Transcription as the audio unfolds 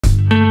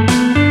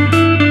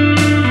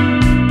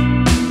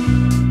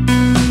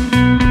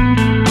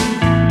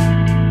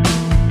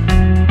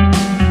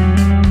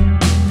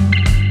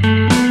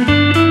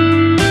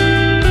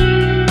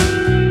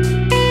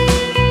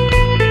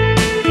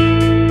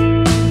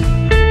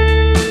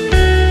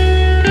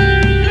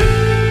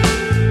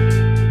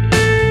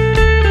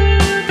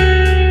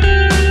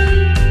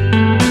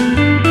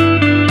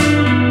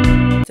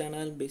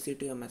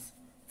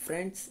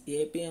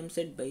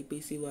Eamcet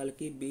BiPC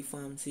వాళ్ళకి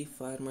B.Pharmacy,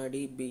 Pharma-D,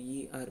 BE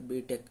or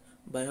B.Tech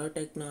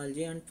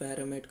biotechnology and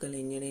paramedical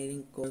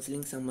engineering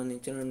counselling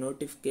సంబంధించిన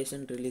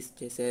notification release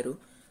చేశారు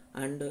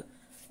and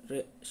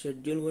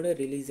schedule కూడా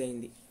release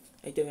అయింది.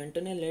 అయితే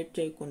వెంటనే లేట్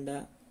చేయకుండా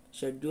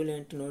షెడ్యూల్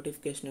ఏంటి,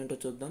 నోటిఫికేషన్ ఏంటో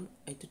చూద్దాం.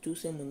 అయితే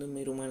చూసే ముందు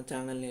మీరు మన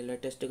ఛానల్ని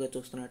లేటెస్ట్గా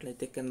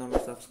చూస్తున్నట్లయితే కింద ఉన్న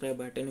సబ్స్క్రైబ్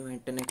బటన్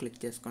వెంటనే క్లిక్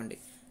చేసుకోండి.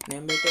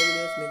 నేను పెట్టే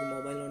వీడియోస్ మీకు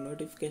మొబైల్లో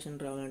నోటిఫికేషన్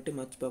రావాలంటే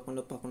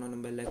మర్చిపోకుండా పక్కన ఉన్న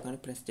బెల్ ఐకాన్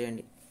ప్రెస్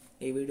చేయండి.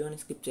 ఈ వీడియోని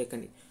స్కిప్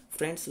చేయకండి.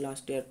 ఫ్రెండ్స్,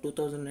 లాస్ట్ ఇయర్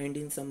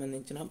 2019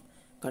 సంబంధించిన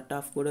కట్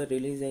ఆఫ్ కూడా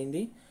రిలీజ్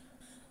అయింది.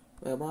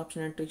 వెబ్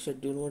ఆప్షన్ ఎంట్రీ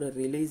షెడ్యూల్ కూడా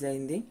రిలీజ్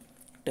అయింది.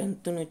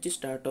 10th నుంచి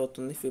స్టార్ట్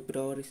అవుతుంది.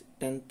 ఫిబ్రవరి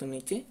 10th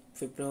నుంచి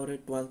ఫిబ్రవరి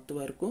 12th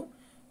వరకు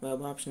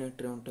వెబ్ ఆప్షన్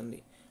ఎంట్రీ ఉంటుంది.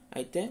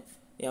 అయితే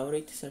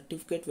ఎవరైతే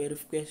సర్టిఫికేట్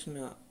వెరిఫికేషన్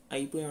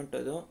అయిపోయి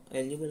ఉంటుందో,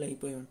 ఎలిజిబుల్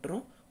అయిపోయి ఉంటారో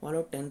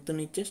వాళ్ళు 10th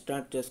నుంచే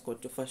స్టార్ట్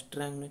చేసుకోవచ్చు. ఫస్ట్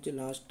ర్యాంక్ నుంచి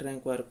లాస్ట్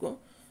ర్యాంక్ వరకు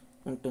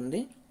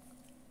ఉంటుంది.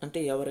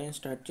 అంటే ఎవరైనా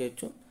స్టార్ట్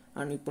చేయొచ్చు.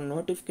 అండ్ ఇప్పుడు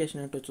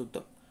నోటిఫికేషన్ ఏంటో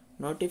చూద్దాం.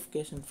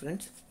 Notification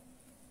friends,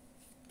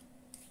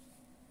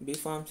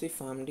 B.Pharmacy,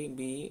 Pharma-D,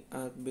 BE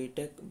or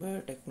B.Tech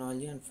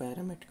biotechnology and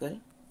paramedical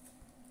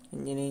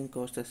engineering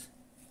courses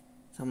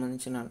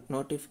సంబంధించిన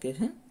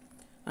నోటిఫికేషన్.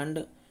 అండ్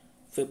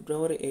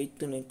ఫిబ్రవరి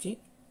 8th నుంచి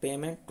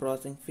పేమెంట్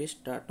ప్రాసెసింగ్ ఫీజ్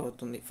స్టార్ట్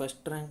అవుతుంది.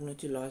 ఫస్ట్ ర్యాంక్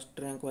నుంచి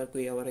లాస్ట్ ర్యాంక్ వరకు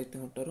ఎవరైతే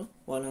ఉంటారో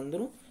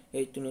వాళ్ళందరూ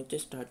 8th నుంచే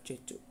స్టార్ట్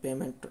చేయొచ్చు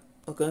పేమెంట్.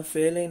 ఒకవేళ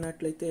ఫెయిల్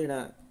అయినట్లయితే ఇక్కడ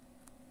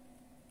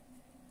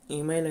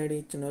ఈమెయిల్ ఐడి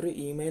ఇచ్చినారు.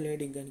 ఈమెయిల్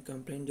ఐడికి కానీ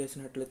కంప్లైంట్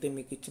చేసినట్లయితే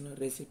మీకు ఇచ్చిన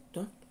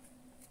రిసిప్ట్తో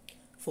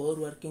 4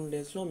 working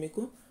daysలో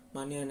మీకు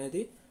మనీ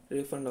అనేది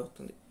రీఫండ్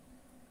అవుతుంది.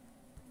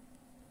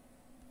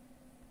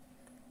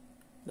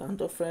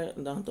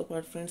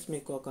 దాంతోపాటు ఫ్రెండ్స్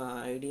మీకు ఒక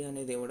ఐడియా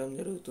అనేది ఇవ్వడం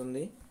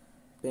జరుగుతుంది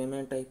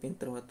పేమెంట్ అయిపోయిన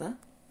తర్వాత.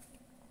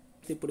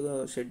 ఇప్పుడు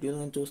షెడ్యూల్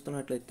నేను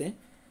చూస్తున్నట్లయితే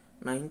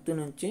 9th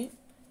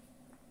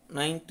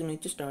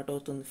నుంచి స్టార్ట్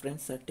అవుతుంది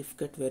friends.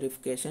 Certificate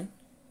verification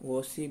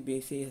OC,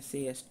 BC,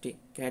 SC, ST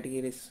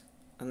categories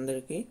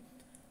అందరికీ,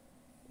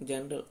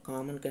 జనరల్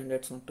కామన్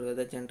క్యాండిడేట్స్ ఉంటారు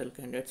కదా, జనరల్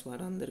క్యాండిడేట్స్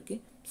వారందరికీ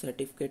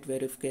సర్టిఫికేట్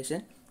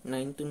వెరిఫికేషన్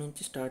 9th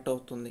నుంచి స్టార్ట్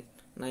అవుతుంది.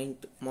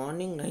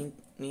 మార్నింగ్ 9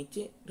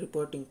 నుంచి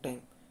రిపోర్టింగ్ టైం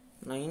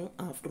 9,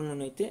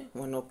 ఆఫ్టర్నూన్ అయితే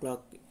 1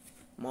 o'clock.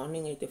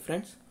 మార్నింగ్ అయితే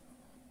ఫ్రెండ్స్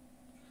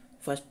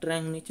ఫస్ట్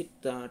ర్యాంక్ నుంచి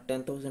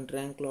 10,000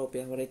 ర్యాంక్ లోపు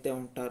ఎవరైతే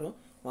ఉంటారో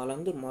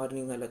వాళ్ళందరూ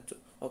మార్నింగ్ వెళ్ళచ్చు.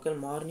 ఒకవేళ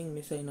మార్నింగ్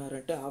మిస్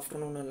అయినారంటే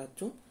ఆఫ్టర్నూన్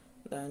వెళ్ళచ్చు,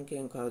 దానికి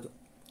ఏం కాదు.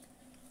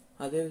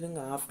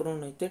 అదేవిధంగా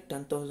ఆఫ్టర్నూన్ అయితే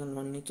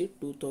 10,001 నుంచి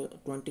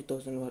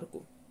 20,000 వరకు.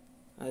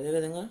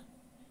 అదేవిధంగా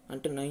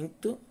అంటే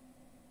 9th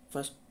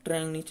ఫస్ట్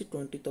ర్యాంక్ నుంచి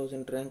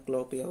 20,000 ర్యాంక్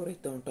లోపు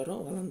ఎవరైతే ఉంటారో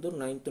వాళ్ళందరూ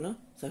 9th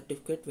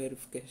సర్టిఫికేట్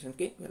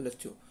వెరిఫికేషన్కి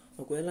వెళ్ళొచ్చు.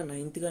 ఒకవేళ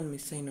 9th కానీ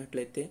మిస్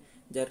అయినట్లయితే,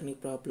 జర్నీ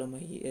ప్రాబ్లం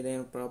అయ్యి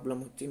ఏదైనా ప్రాబ్లం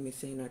వచ్చి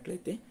మిస్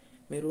అయినట్లయితే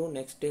మీరు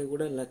నెక్స్ట్ డే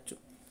కూడా వెళ్ళచ్చు.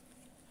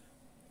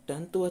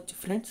 10th వచ్చి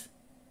ఫ్రెండ్స్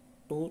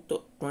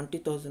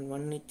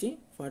 20,001 నుంచి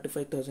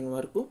 45,000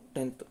 వరకు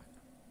 10th.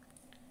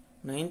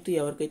 9th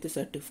ఎవరికైతే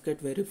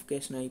సర్టిఫికేట్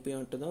వెరిఫికేషన్ అయిపోయి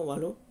ఉంటుందో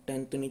వాళ్ళు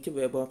 10th నుంచి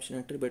వెబ్ ఆప్షన్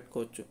ఎంట్రీ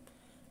పెట్టుకోవచ్చు.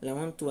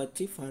 11th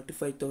వచ్చి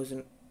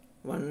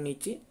 45,001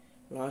 నుంచి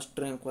లాస్ట్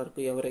ర్యాంక్ వరకు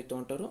ఎవరైతే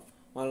ఉంటారో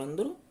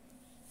వాళ్ళందరూ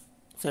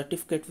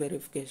సర్టిఫికేట్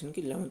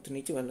వెరిఫికేషన్కి 11th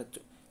నుంచి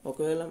వెళ్ళచ్చు.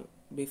 ఒకవేళ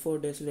బిఫోర్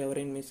డేస్లో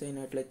ఎవరైనా మిస్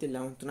అయినట్లయితే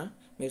 11th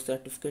మీరు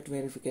సర్టిఫికేట్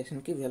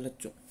వెరిఫికేషన్కి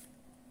వెళ్ళచ్చు.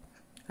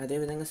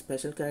 అదేవిధంగా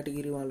స్పెషల్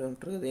కేటగిరీ వాళ్ళు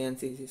ఉంటారు కదా,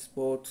 ఎన్సీసీ,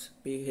 స్పోర్ట్స్,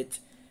 పీహెచ్,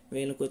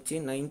 వీళ్ళకి వచ్చి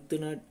 9th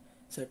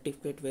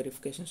సర్టిఫికేట్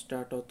వెరిఫికేషన్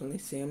స్టార్ట్ అవుతుంది.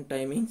 Same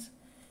timings.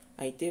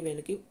 అయితే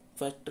వీళ్ళకి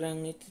ఫస్ట్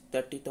ర్యాంక్ నుంచి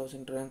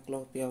 30,000 ర్యాంక్లో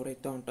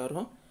ఎవరైతే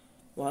ఉంటారో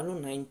వాళ్ళు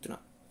 9th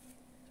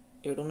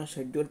ఇక్కడున్న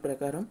షెడ్యూల్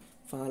ప్రకారం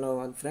ఫాలో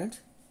అవ్వాలి ఫ్రెండ్స్.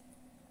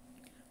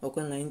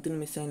 ఒకవేళ 9th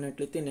మిస్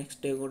అయినట్లయితే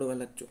నెక్స్ట్ డే కూడా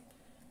వెళ్ళచ్చు.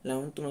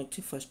 11th వచ్చి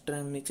ఫస్ట్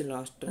ర్యాంక్ నుంచి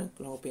లాస్ట్ ర్యాంక్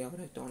లోపు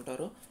ఎవరైతే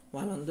ఉంటారో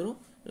వాళ్ళందరూ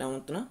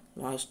 11th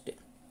లాస్ట్ డే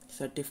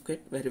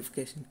సర్టిఫికేట్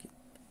వెరిఫికేషన్కి.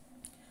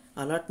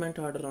 అలాట్మెంట్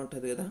ఆర్డర్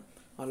ఉంటుంది కదా,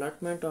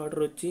 అలాట్మెంట్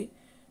ఆర్డర్ వచ్చి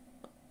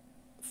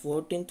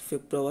 14th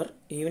ఫిబ్రవరి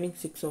ఈవినింగ్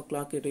 6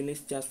 o'clock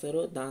రిలీజ్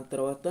చేస్తారు. దాని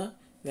తర్వాత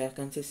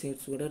వ్యాకెన్సీ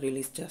సీట్స్ కూడా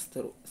రిలీజ్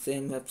చేస్తారు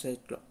సేమ్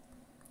వెబ్సైట్లో.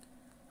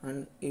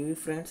 అండ్ ఇవి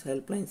ఫ్రెండ్స్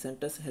హెల్ప్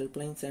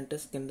లైన్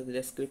సెంటర్స్ కింద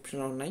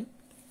డిస్క్రిప్షన్లో ఉన్నాయి.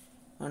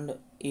 అండ్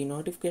ఈ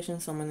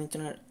నోటిఫికేషన్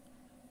సంబంధించిన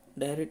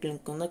డైరెక్ట్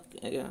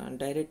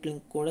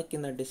లింక్ కూడా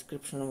కింద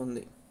డిస్క్రిప్షన్లో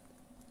ఉంది.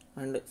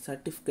 అండ్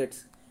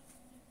సర్టిఫికేట్స్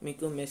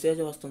మీకు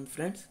మెసేజ్ వస్తుంది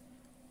ఫ్రెండ్స్.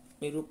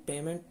 మీరు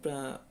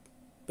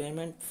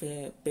పేమెంట్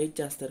పే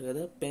చేస్తారు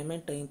కదా,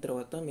 పేమెంట్ అయిన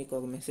తర్వాత మీకు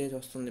ఒక మెసేజ్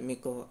వస్తుంది,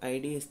 మీకు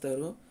ఐడి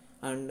ఇస్తారు.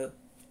 అండ్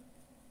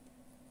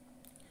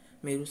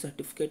మీరు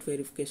సర్టిఫికేట్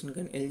వెరిఫికేషన్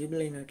కానీ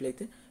ఎలిజిబుల్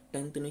అయినట్లయితే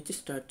 10th నుంచి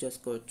స్టార్ట్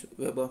చేసుకోవచ్చు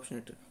వెబ్ ఆప్షన్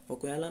ఎంట్రీ.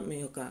 ఒకవేళ మీ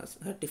యొక్క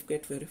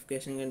సర్టిఫికేట్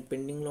వెరిఫికేషన్ కానీ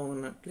పెండింగ్లో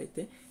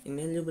ఉన్నట్లయితే,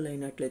 ఇన్ఎలిజిబుల్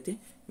అయినట్లయితే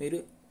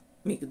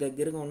మీకు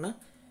దగ్గరగా ఉన్న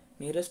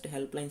నియరెస్ట్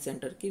హెల్ప్ లైన్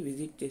సెంటర్కి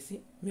విజిట్ చేసి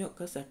మీ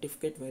యొక్క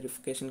సర్టిఫికేట్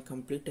వెరిఫికేషన్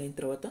కంప్లీట్ అయిన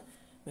తర్వాత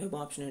వెబ్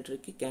ఆప్షన్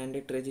ఎంట్రీకి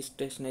క్యాండిడేట్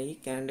రిజిస్ట్రేషన్ అయ్యి,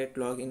 క్యాండిడేట్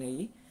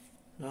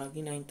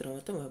లాగిన్ అయిన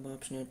తర్వాత వెబ్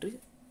ఆప్షన్ ఎంట్రీ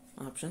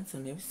ఆప్షన్స్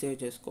అనేవి సేవ్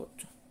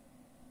చేసుకోవచ్చు.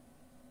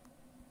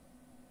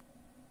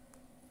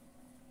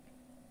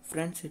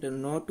 ఫ్రెండ్స్, ఇక్కడ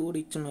నోట్ కూడా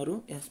ఇచ్చినారు.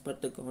 As per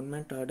the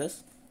government orders,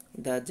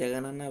 the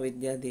Jagananna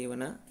Vidya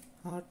Deevena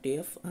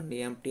RTF and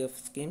MTF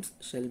schemes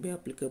shall be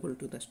applicable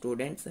to the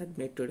students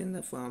admitted in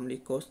the family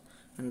course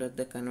under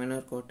the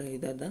convener quota,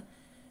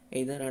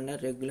 either under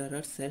regular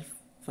or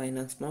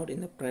self-finance mode in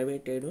the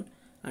private aided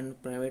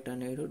and private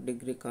unaided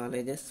degree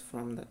colleges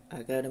from the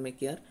academic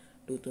year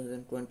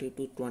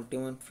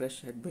 2020-21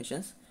 fresh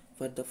admissions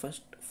for the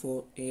first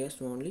 4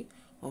 years only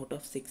out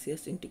of 6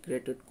 years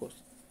integrated course.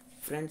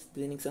 Friends,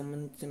 దీనికి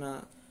సంబంధించిన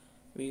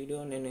video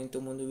నేను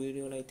ఇంతకుముందు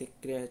వీడియోలో అయితే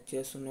create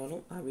చేస్తున్నాను.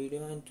 ఆ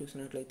video అని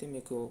చూసినట్లయితే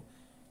మీకు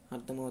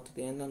అర్థమవుతుంది.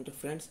 ఏంటంటే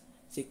ఫ్రెండ్స్,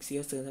 6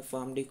 years కదా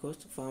ఫార్మ్-డి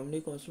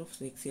కోర్స్లో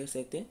 6 years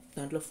అయితే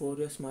దాంట్లో 4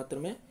 years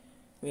మాత్రమే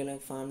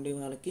వీళ్ళకి ఫార్మ్-డి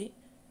వాళ్ళకి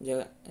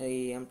ఈ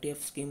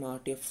ఎంటీఎఫ్ స్కీమ్,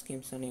 ఆర్టీఎఫ్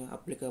స్కీమ్స్ అనేవి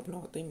అప్లికబుల్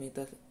అవుతాయి.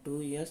 మిగతా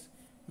 2 years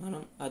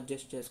మనం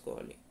అడ్జస్ట్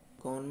చేసుకోవాలి.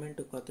 గవర్నమెంట్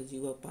కొత్త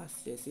జీవో పాస్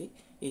చేసి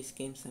ఈ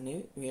స్కీమ్స్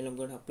అనేవి వీళ్ళకి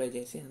కూడా అప్లై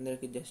చేసి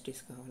అందరికీ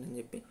జస్టిస్ కావాలని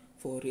చెప్పి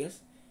 4 years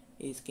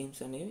ఈ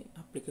స్కీమ్స్ అనేవి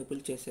అప్లికబుల్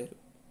చేశారు.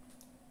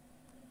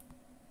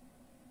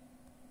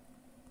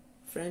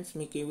 ఫ్రెండ్స్,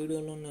 మీకు ఈ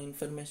వీడియోలో ఉన్న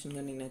ఇన్ఫర్మేషన్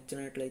కానీ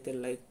నచ్చినట్లయితే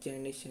లైక్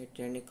చేయండి, షేర్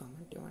చేయండి,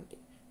 కామెంట్ ఇవ్వండి.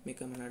 మీకు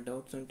ఏమైనా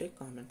డౌట్స్ ఉంటే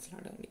కామెంట్స్లో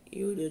అడగండి.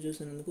 ఈ వీడియో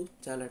చూసినందుకు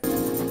చాలా